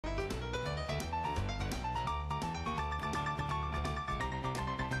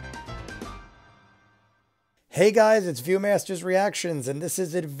Hey guys, it's ViewMasters Reactions, and this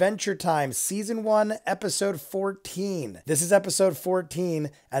is Adventure Time, Season 1, Episode 14. This is Episode 14,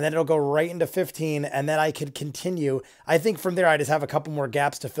 and then it'll go right into 15, and then I could continue. I think from there I just have a couple more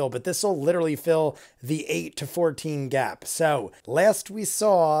gaps to fill, but this will literally fill the 8 to 14 gap. So, last we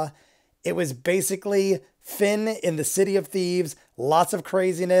saw, it was basically Finn in the City of Thieves, lots of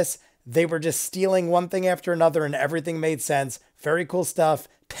craziness. They were just stealing one thing after another, and everything made sense. Very cool stuff.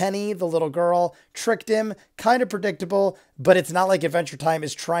 Penny, the little girl, tricked him. Kind of predictable, but it's not like Adventure Time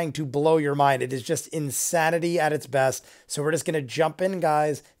is trying to blow your mind. It is just insanity at its best. So we're just going to jump in,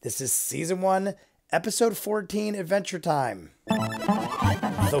 guys. This is Season 1, Episode 14, Adventure Time.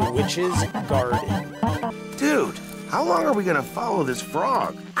 The Witch's Garden. Dude, how long are we going to follow this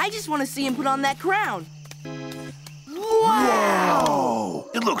frog? I just want to see him put on that crown. Wow!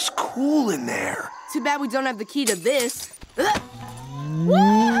 It looks cool in there. Too bad we don't have the key to this.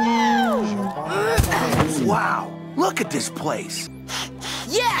 Wow! Look at this place.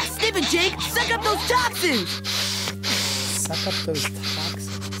 Yeah! Snip it, Jake! Suck up those toxins! Suck up those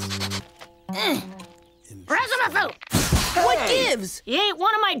toxins. Razzle-ma-foo! What gives? You ate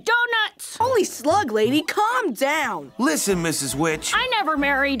one of my donuts! Holy slug, lady, calm down. Listen, Mrs. Witch. I never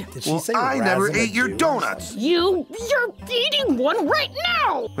married. Did she Well, say I never ate your razzle-ma-doo or donuts. something? You're eating one right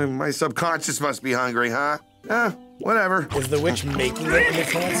now! My subconscious must be hungry, huh? Whatever. Is the witch making it in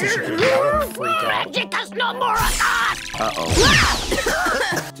its hands so she can yell and freak out? Magic has no more of us!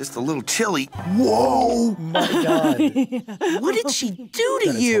 Uh-oh. Just a little chilly. Whoa! My God. What did she do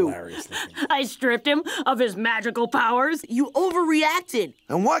to That is you? hilarious looking. I stripped him of his magical powers. You overreacted.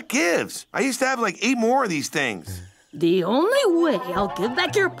 And what gives? I used to have like 8 more of these things. The only way I'll give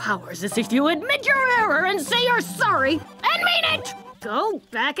back your powers is if you admit your error and say you're sorry and mean it! Go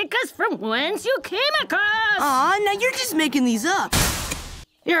back across from whence you came across! Aw, now you're just making these up.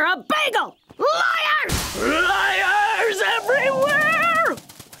 You're a bagel! Liars! Liars everywhere!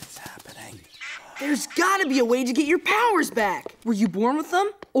 What's happening? There's gotta be a way to get your powers back. Were you born with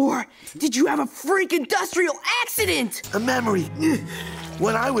them? Or did you have a freak industrial accident? A memory.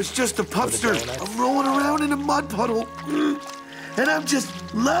 When I was just a pupster, I'm rolling around in a mud puddle. And I'm just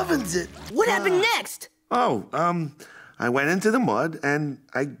loving it. What happened next? I went into the mud, and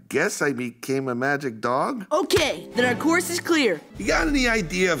I guess I became a magic dog. Okay, then our course is clear. You got any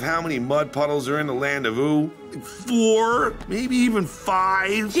idea of how many mud puddles are in the land of Ooh? 4, maybe even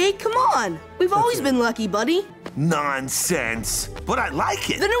 5? Jake, come on. We've always been lucky, buddy. Nonsense. But I like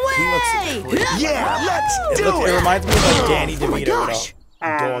it. Then away! Yeah, let's do It it. reminds me of like Danny Oh my DeVito, gosh.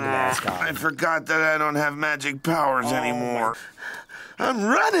 dog mascot. I forgot that I don't have magic powers anymore. I'm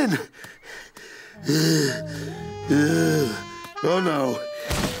running. Oh no.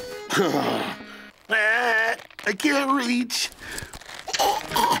 I can't reach.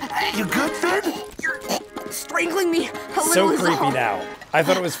 You good, Finn? You're strangling me. A So little is creepy all. now. I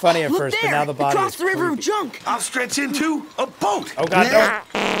thought it was funny at Look first, there, but now the body across is the river of creepy. junk. I'll stretch into a boat. Oh God, no.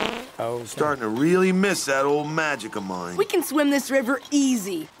 Oh, Starting to really miss that old magic of mine. We can swim this river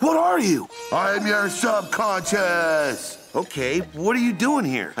easy. What are you? I'm your subconscious. Okay, what are you doing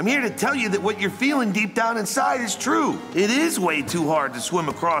here? I'm here to tell you that what you're feeling deep down inside is true. It is way too hard to swim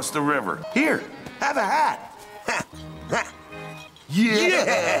across the river. Here, have a hat.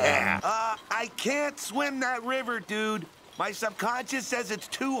 Yeah! I can't swim that river, dude. My subconscious says it's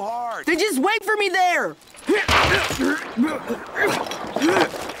too hard. Then just wait for me there.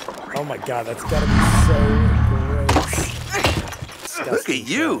 Oh my God, that's gotta be so gross. Disgusting Look at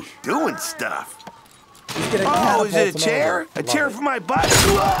you, trash. doing stuff. He's gonna Oh, is catapult it a him chair? over. A Love chair it. for my butt?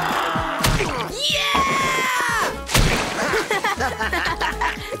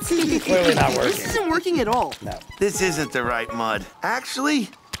 It's clearly not This working. isn't working at all. No. This isn't the right mud. Actually,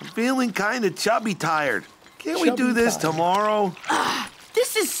 I'm feeling kind of chubby tired. Can't we do Chubby this tired. tomorrow?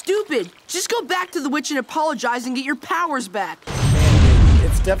 This is stupid. Just go back to the witch and apologize and get your powers back.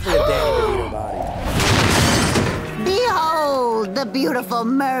 It's definitely a Danny DeVito body. Behold the beautiful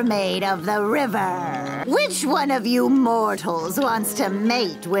mermaid of the river. Which one of you mortals wants to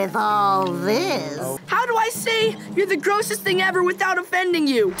mate with all this? How do I say you're the grossest thing ever without offending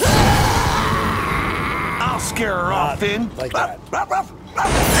you? I'll scare her off, Finn. like that. Ruff, ruff,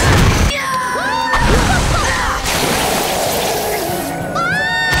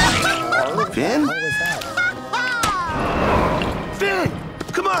 Finn? What was that? Finn!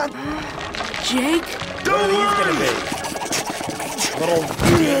 Come on! Jake? Don't Gonna worry! be little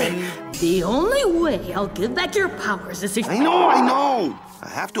demon. The only way I'll give back your powers is if I know! I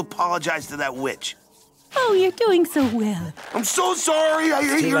have to apologize to that witch. Oh, you're doing so well. I'm so sorry I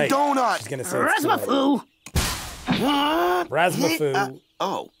ate Too your late. donut. She's gonna say it's too late. Razzle-ma-foo! Razzle-ma-foo.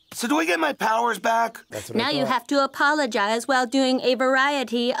 Oh, So do I get my powers back? That's what I Now you thought. have to apologize while doing a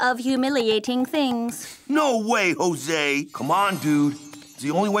variety of humiliating things. No way, Jose. Come on, dude. It's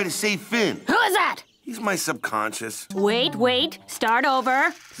the only way to save Finn. Who is that? He's my subconscious. Wait, start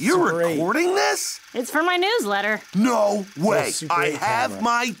over. You're Great. recording this? It's for my newsletter. No way. Super I 8 have camera.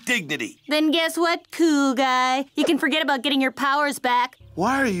 my dignity. Then guess what, cool guy? You can forget about getting your powers back.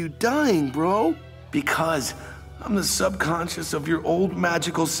 Why are you dying, bro? Because I'm the subconscious of your old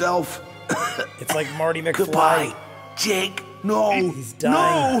magical self. It's like Marty McFly. Goodbye, Jake. No. He's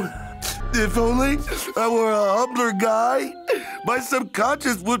dying. No. If only I were a humbler guy, my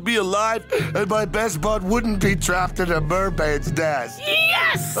subconscious would be alive and my best bud wouldn't be trapped in a mermaid's nest.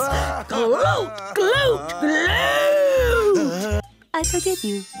 Yes! Gloat, gloat, gloat! I forgive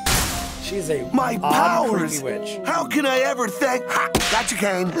you. She's a My odd, powers! creepy witch. How can I ever thank... Ha! Gotcha,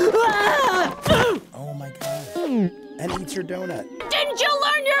 Kane. Oh my god. And eats your donut. Didn't you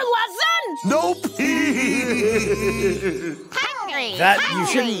learn your lesson? Nope. That you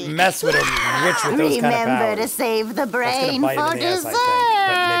shouldn't mess with a witch with those kind of Remember powers. to save the That's gonna brain bite for him in the ass, dessert.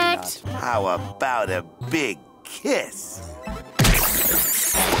 I think, but maybe not. How about a big kiss?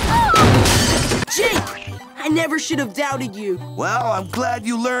 Jake! I never should have doubted you. Well, I'm glad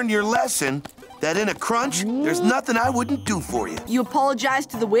you learned your lesson. That in a crunch, there's nothing I wouldn't do for you. You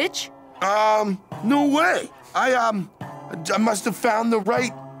apologized to the witch? No way. I must have found the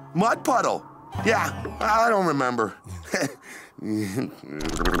right mud puddle. Yeah, I don't remember.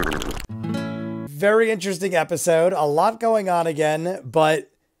 Very interesting episode. A lot going on again,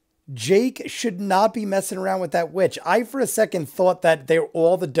 but Jake should not be messing around with that witch. I, for a second, thought that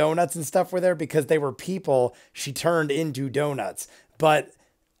all the donuts and stuff were there because they were people she turned into donuts. But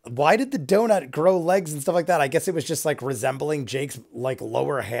why did the donut grow legs and stuff like that? I guess it was just like resembling Jake's like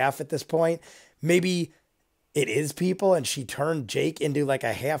lower half at this point. Maybe it is people and she turned Jake into like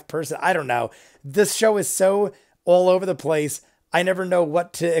a half person. I don't know. This show is so all over the place. I never know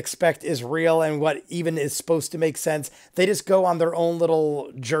what to expect is real and what even is supposed to make sense. They just go on their own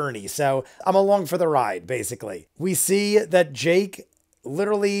little journey. So I'm along for the ride, basically. We see that Jake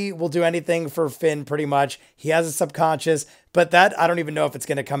literally will do anything for Finn pretty much. He has a subconscious, but that I don't even know if it's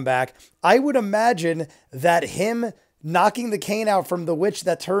going to come back. I would imagine that him knocking the cane out from the witch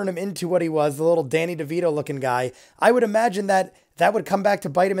that turned him into what he was, the little Danny DeVito looking guy, I would imagine that that would come back to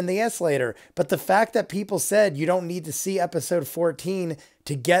bite him in the ass later. But the fact that people said you don't need to see episode 14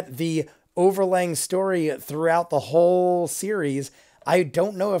 to get the overlaying story throughout the whole series, I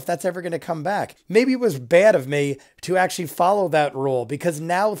don't know if that's ever going to come back. Maybe it was bad of me to actually follow that rule, because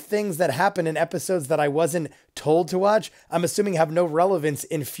now things that happen in episodes that I wasn't told to watch, I'm assuming have no relevance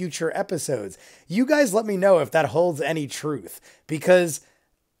in future episodes. You guys let me know if that holds any truth, because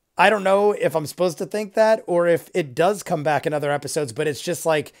I don't know if I'm supposed to think that or if it does come back in other episodes, but it's just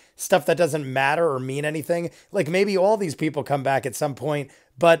like stuff that doesn't matter or mean anything. Like maybe all these people come back at some point,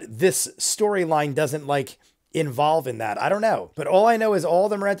 but this storyline doesn't like involve in that. I don't know. But all I know is all of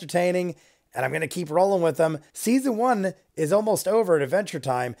them are entertaining and I'm going to keep rolling with them. Season 1 is almost over at Adventure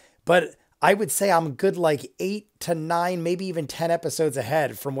Time, but I would say I'm good like 8 to 9, maybe even 10 episodes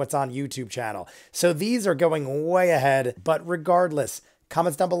ahead from what's on YouTube channel. So these are going way ahead, but regardless,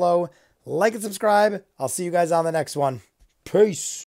 comments down below, like and subscribe. I'll see you guys on the next one. Peace.